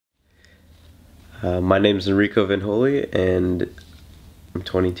My name's Enrico Vinholi, and I'm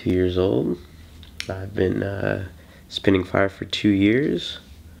 22 years old. I've been spinning fire for 2 years.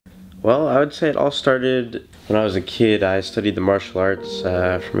 Well, I would say it all started when I was a kid. I studied the martial arts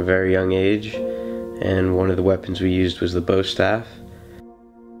from a very young age, and one of the weapons we used was the bow staff.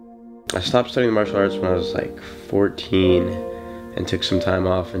 I stopped studying martial arts when I was like 14 and took some time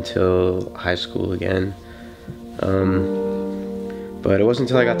off until high school again. But it wasn't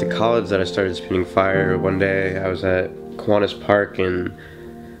until I got to college that I started spinning fire. One day I was at Kiwanis Park and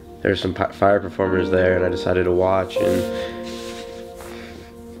there were some fire performers there, and I decided to watch, and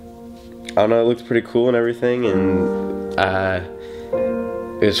I don't know, it looked pretty cool and everything, and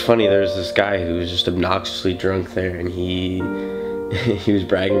it was funny. There was this guy who was just obnoxiously drunk there, and he was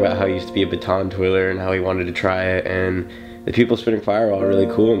bragging about how he used to be a baton twirler and how he wanted to try it, and the people spinning fire were all really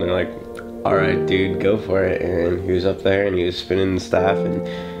cool, and they're like, alright dude, go for it. And he was up there and he was spinning the staff and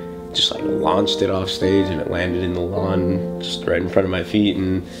just like launched it off stage, and it landed in the lawn just right in front of my feet.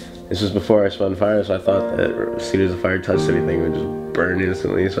 And this was before I spun fire, so I thought that as soon as the fire touched anything it would just burn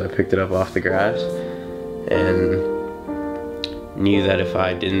instantly, so I picked it up off the grass and knew that if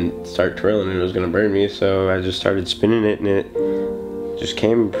I didn't start twirling it was going to burn me, so I just started spinning it, and it just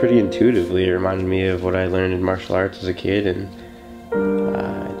came pretty intuitively. It reminded me of what I learned in martial arts as a kid, and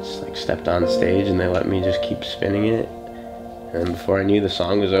I just like stepped on stage and they let me just keep spinning it, and before I knew, the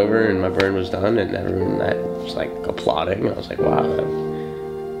song was over and my burn was done, and everyone that was like applauding. I was like, wow, I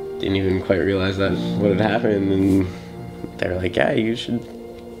didn't even quite realize that what had happened. And they were like, yeah, you should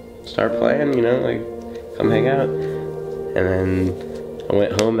start playing, you know, like come hang out. And then I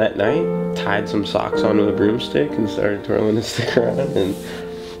went home that night, tied some socks onto a broomstick and started twirling the stick around, and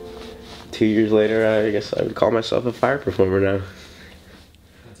 2 years later I guess I would call myself a fire performer now.